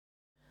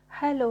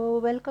Hello,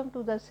 welcome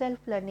to the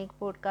Self-Learning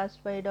Podcast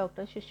by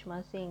Dr.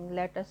 Sushma Singh.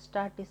 Let us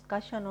start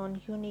discussion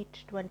on Unit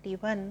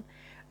 21,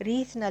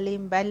 Regional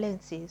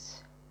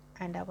Imbalances.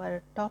 And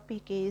our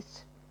topic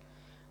is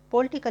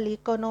Political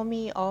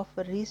Economy of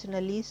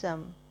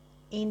Regionalism,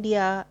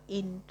 India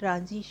in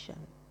Transition.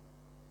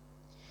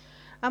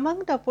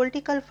 Among the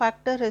political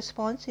factors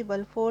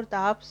responsible for the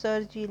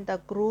upsurge in the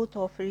growth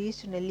of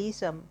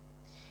regionalism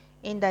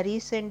in the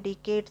recent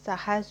decades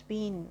has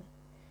been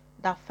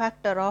the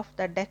factor of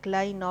the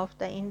decline of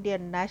the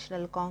Indian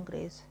National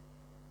Congress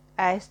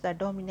as the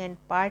dominant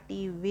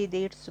party with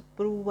its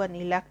proven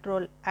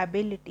electoral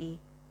ability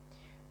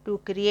to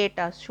create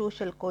a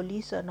social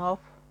coalition of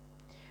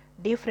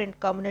different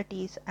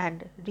communities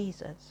and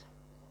regions.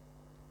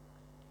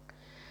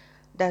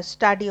 The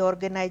steady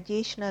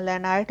organizational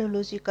and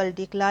ideological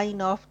decline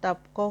of the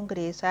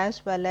Congress,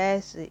 as well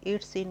as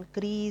its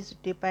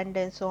increased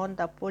dependence on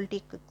the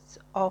politics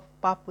of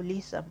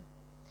populism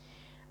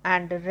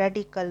and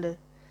radical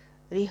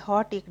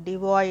rhetoric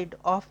devoid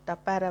of the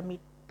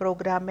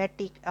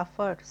programmatic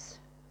efforts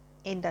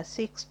in the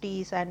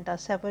 60s and the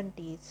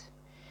 70s,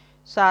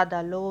 saw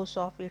the loss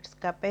of its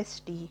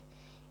capacity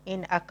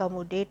in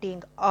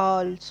accommodating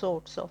all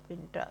sorts of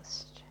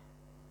interest.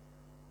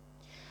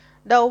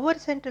 The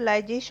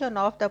over-centralization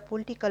of the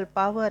political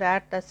power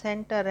at the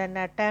center and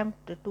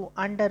attempt to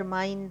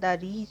undermine the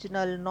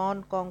regional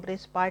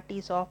non-Congress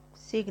parties of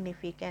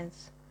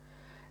significance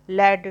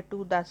led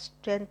to the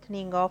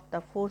strengthening of the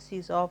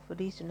forces of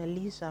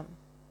regionalism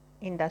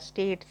in the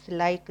states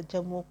like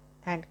Jammu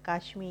and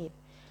Kashmir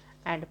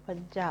and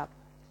Punjab.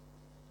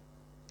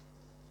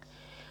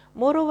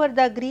 Moreover,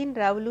 the Green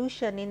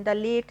Revolution in the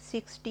late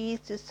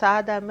 60s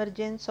saw the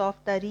emergence of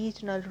the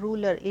regional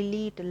ruler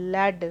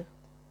elite-led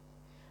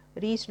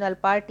regional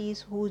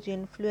parties whose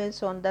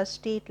influence on the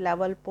state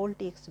level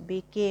politics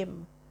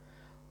became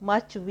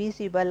much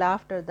visible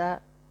after the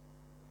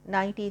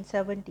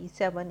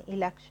 1977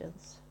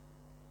 elections.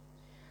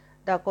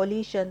 The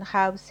coalition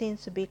have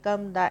since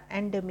become the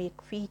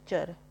endemic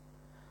feature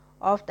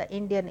of the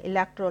Indian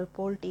electoral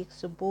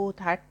politics both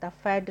at the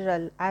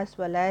federal as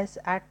well as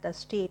at the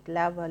state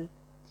level,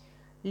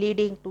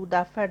 leading to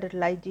the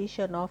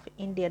federalization of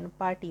Indian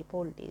party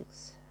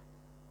politics.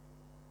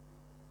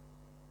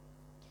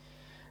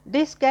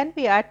 This can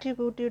be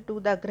attributed to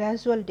the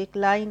gradual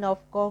decline of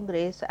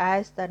Congress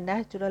as the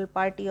natural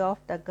party of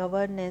the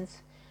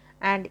governance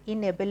and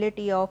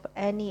inability of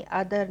any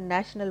other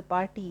national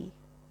party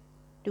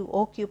to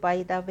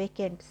occupy the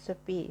vacant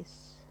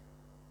space.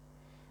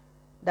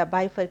 The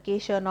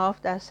bifurcation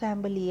of the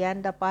assembly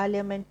and the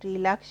parliamentary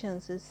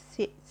elections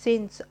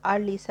since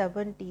early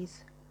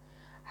 70s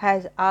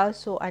has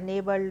also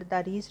enabled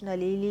the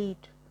regional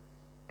elite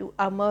to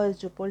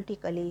emerge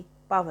politically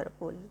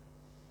powerful.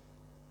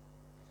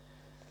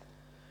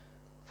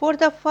 For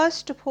the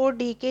first 4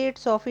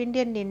 decades of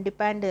Indian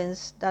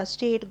independence, the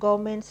state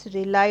governments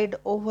relied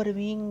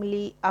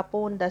overwhelmingly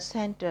upon the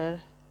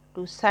center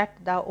to set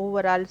the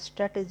overall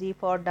strategy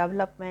for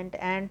development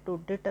and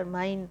to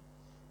determine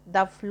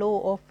the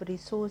flow of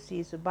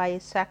resources by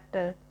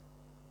sector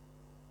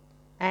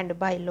and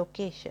by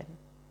location.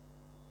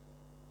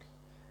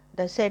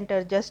 The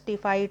center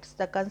justified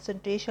the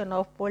concentration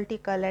of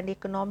political and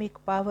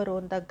economic power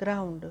on the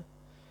ground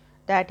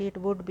that it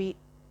would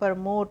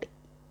promote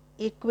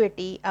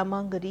equity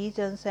among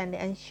regions and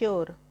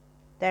ensure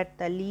that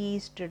the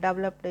least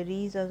developed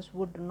regions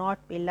would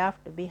not be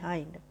left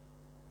behind.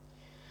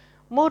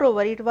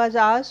 Moreover, it was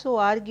also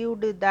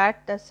argued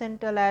that the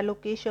central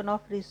allocation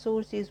of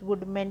resources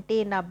would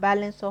maintain a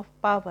balance of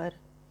power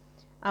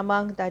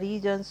among the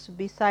regions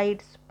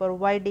besides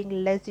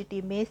providing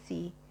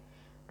legitimacy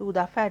to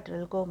the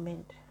federal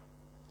government.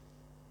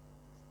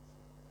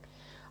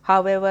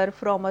 However,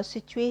 from a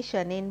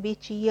situation in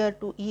which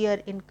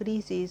year-to-year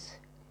increases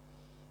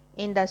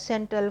in the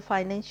central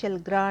financial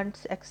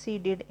grants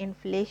exceeded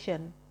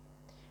inflation,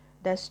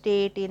 the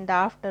state, in the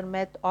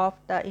aftermath of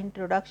the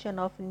introduction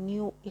of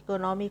new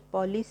economic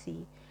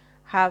policy,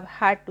 have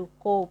had to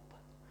cope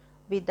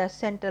with the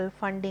central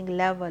funding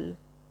level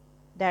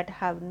that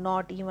have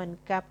not even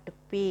kept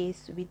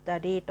pace with the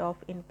rate of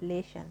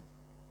inflation.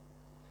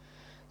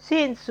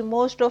 Since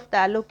most of the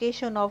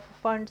allocation of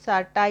funds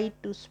are tied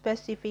to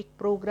specific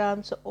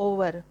programs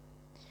over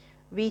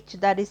which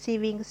the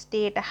receiving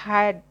state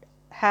have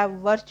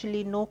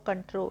virtually no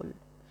control,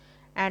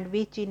 and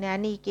which in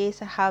any case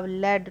have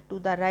led to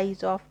the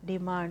rise of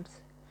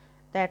demands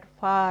that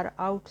far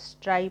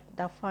outstrip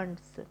the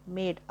funds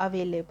made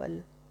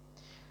available,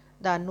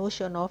 the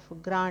notion of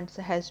grants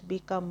has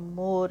become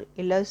more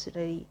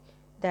illusory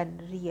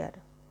than real.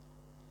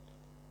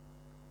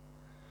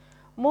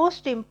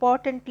 Most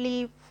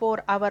importantly,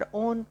 for our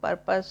own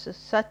purpose,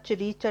 such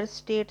richer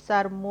states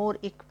are more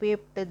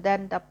equipped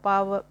than the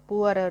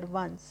poorer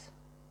ones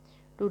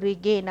to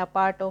regain a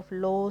part of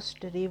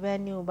lost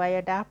revenue by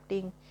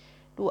adapting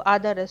to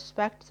other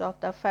aspects of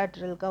the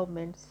federal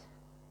government's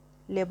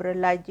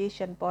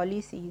liberalization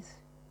policies.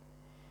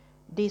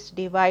 This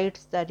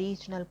divides the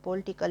regional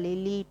political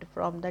elite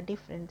from the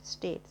different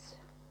states.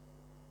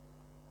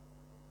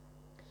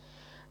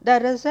 The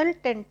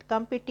resultant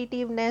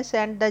competitiveness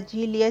and the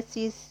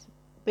jealousies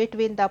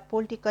between the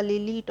political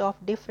elite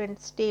of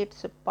different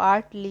states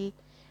partly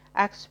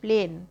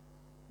explain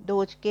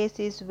those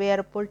cases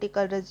where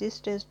political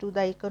resistance to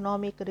the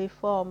economic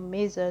reform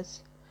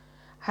measures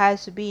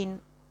has been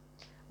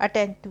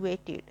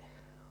attenuated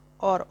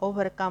or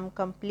overcome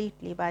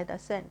completely by the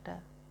center.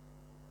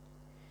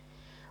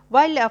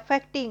 While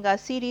affecting a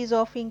series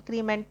of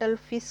incremental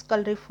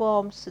fiscal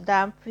reforms, the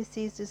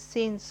emphasis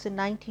since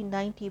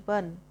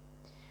 1991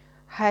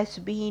 has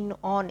been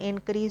on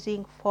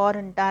increasing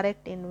foreign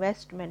direct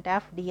investment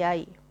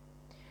 (FDI)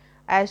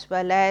 as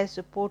well as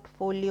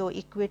portfolio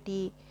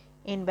equity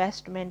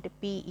investment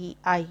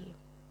 (PEI)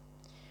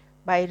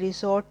 by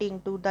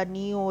resorting to the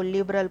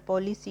neoliberal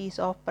policies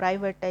of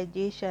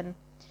privatization,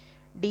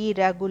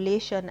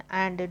 deregulation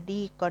and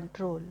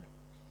decontrol.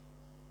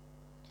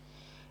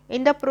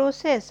 In the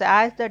process,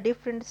 as the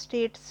different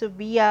states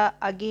via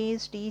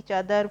against each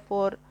other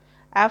for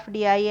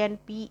FDI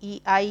and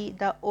PEI,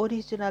 the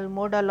original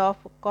model of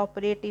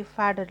cooperative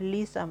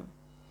federalism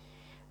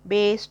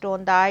based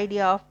on the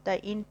idea of the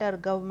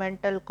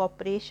intergovernmental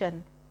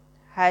cooperation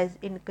has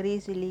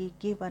increasingly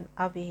given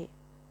way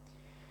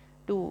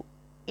to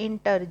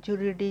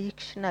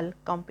interjurisdictional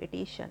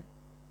competition.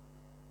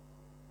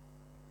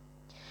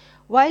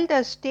 While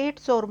the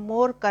states, or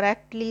more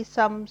correctly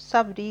some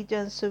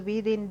sub-regions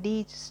within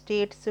these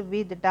states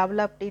with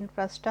developed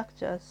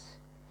infrastructures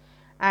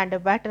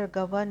and better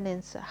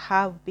governance,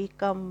 have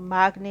become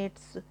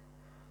magnets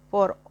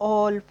for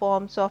all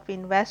forms of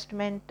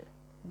investment,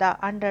 the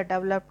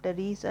underdeveloped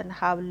regions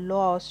have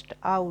lost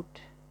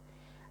out,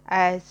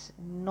 as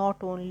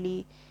not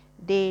only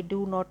they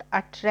do not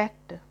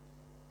attract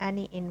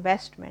any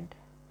investment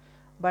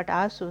but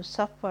also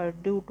suffer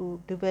due to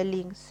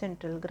dwindling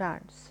central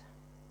grants.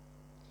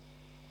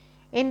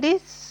 In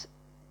this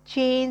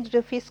changed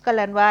fiscal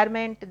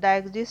environment, the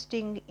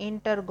existing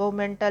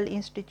intergovernmental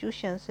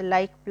institutions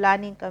like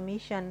Planning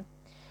Commission,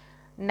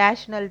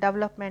 National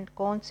Development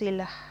Council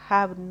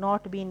have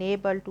not been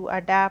able to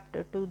adapt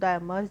to the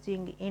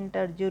emerging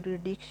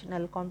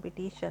interjurisdictional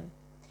competition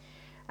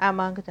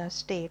among the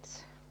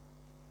states.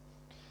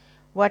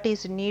 What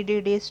is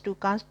needed is to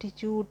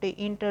constitute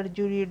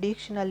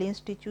interjurisdictional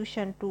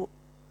institutions to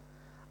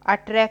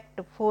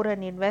attract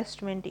foreign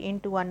investment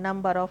into a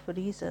number of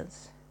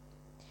regions,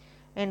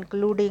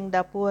 including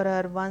the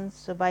poorer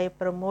ones, by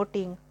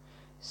promoting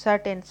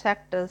certain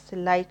sectors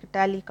like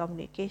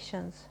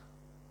telecommunications,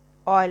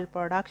 oil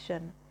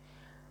production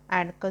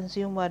and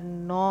consumer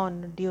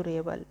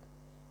non-durable.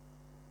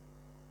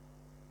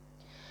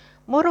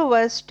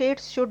 Moreover,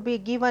 states should be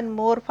given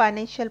more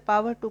financial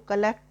power to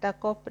collect the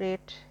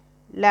corporate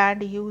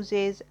land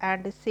usage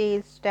and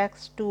sales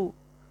tax to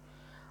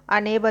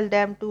enable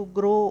them to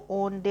grow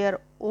on their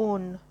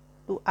own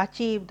to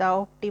achieve the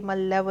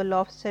optimal level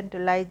of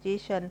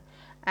centralization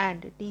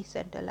and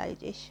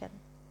decentralization.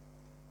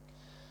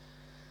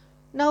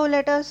 Now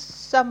let us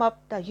sum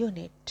up the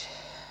unit.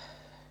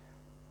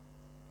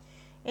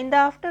 In the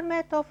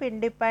aftermath of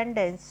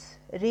independence,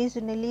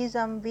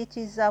 regionalism, which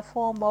is a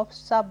form of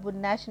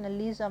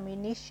sub-nationalism,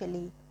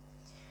 initially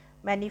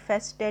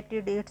manifested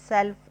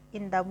itself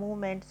in the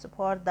movements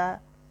for the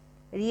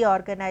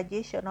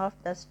reorganization of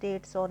the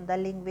states on the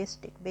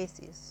linguistic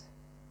basis.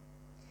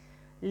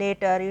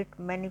 Later, it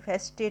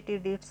manifested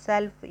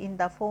itself in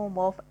the form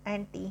of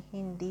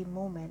anti-Hindi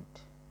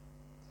movement.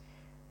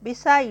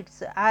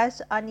 Besides,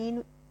 as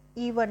uneven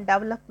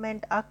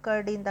development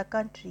occurred in the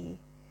country,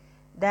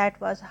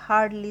 that was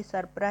hardly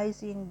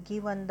surprising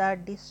given the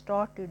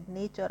distorted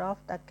nature of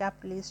the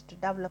capitalist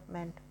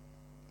development.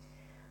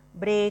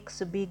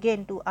 Breaks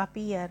began to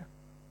appear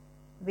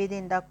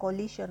within the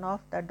coalition of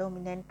the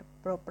dominant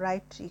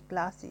proprietary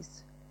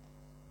classes.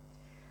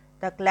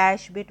 The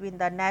clash between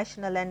the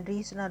national and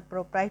regional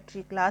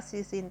proprietary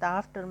classes in the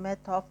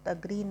aftermath of the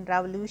Green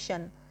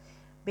Revolution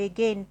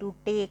began to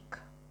take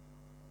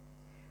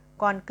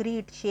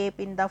concrete shape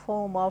in the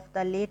form of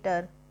the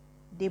latter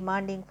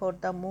demanding for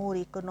the more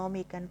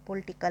economic and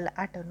political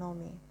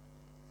autonomy.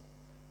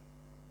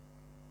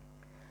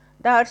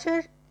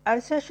 The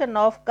assertion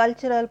of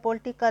cultural,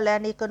 political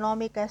and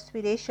economic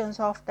aspirations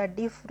of the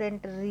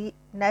different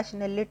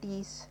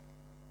nationalities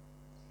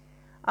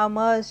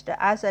emerged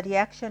as a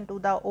reaction to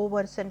the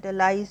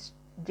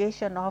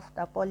over-centralization of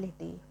the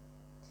polity.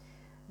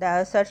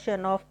 The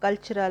assertion of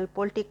cultural,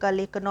 political,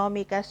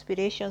 economic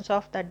aspirations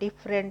of the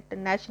different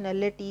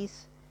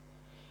nationalities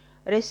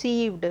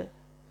received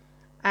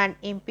an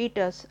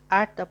impetus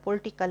at the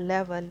political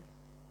level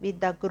with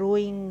the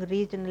growing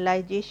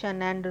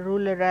regionalization and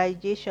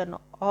ruralization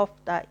of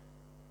the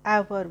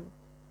ever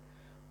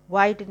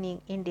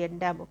widening Indian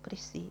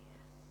democracy.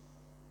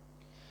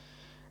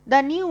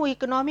 The new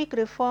economic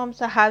reforms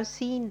have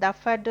seen the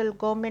federal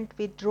government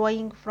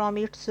withdrawing from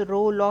its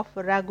role of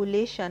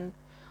regulation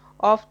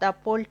of the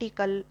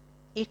political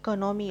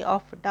economy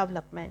of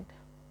development.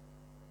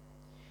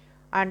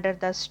 Under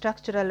the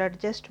structural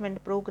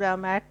adjustment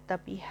program at the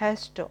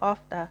behest of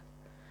the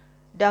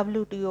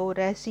WTO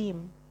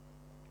regime,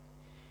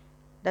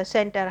 The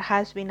center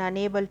has been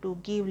unable to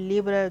give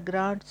liberal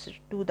grants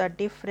to the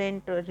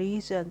different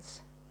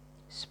regions,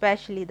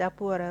 especially the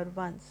poorer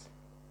ones.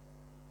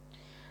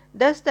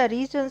 Thus, the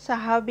regions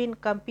have been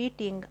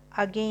competing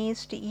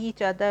against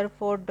each other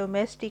for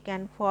domestic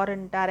and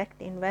foreign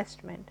direct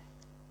investment.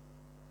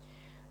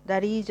 The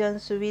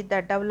regions with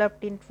the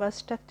developed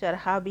infrastructure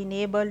have been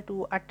able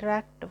to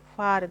attract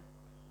far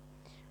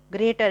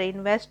greater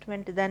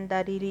investment than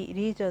the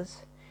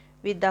regions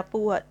with the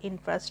poor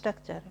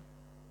infrastructure.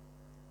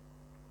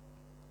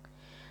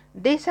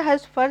 This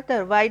has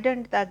further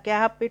widened the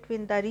gap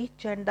between the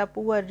rich and the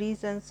poor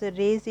regions,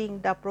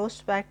 raising the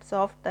prospects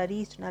of the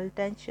regional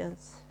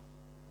tensions.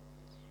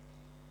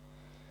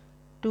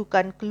 To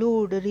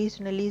conclude,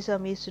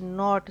 regionalism is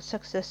not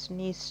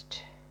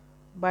successionist,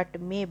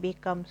 but may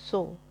become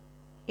so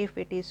if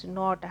it is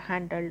not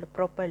handled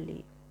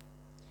properly.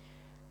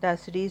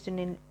 Thus,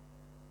 regional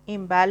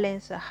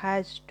imbalance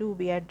has to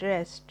be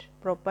addressed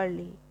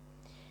properly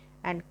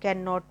and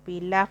cannot be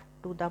left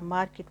to the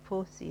market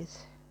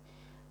forces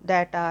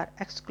that are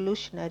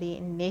exclusionary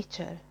in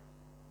nature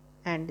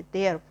and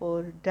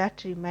therefore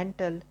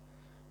detrimental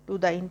to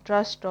the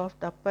interest of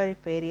the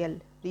peripheral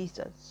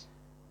regions.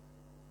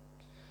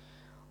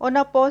 On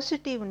a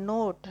positive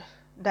note,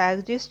 the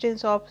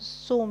existence of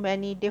so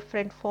many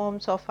different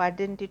forms of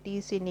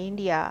identities in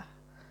India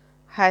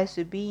has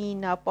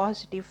been a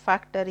positive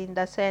factor in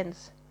the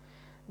sense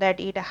that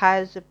it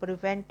has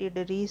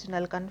prevented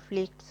regional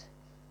conflicts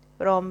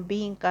from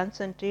being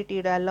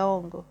concentrated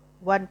along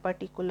one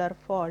particular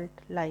fault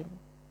line,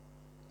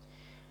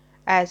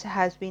 as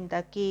has been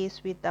the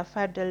case with the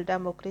federal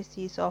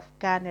democracies of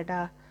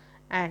Canada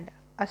and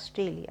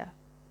Australia.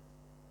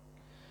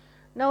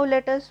 Now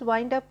let us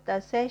wind up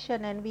the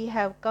session, and we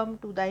have come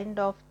to the end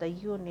of the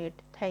unit.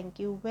 Thank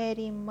you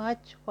very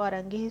much for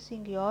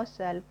engaging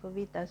yourself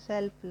with the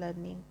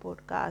self-learning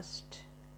podcast.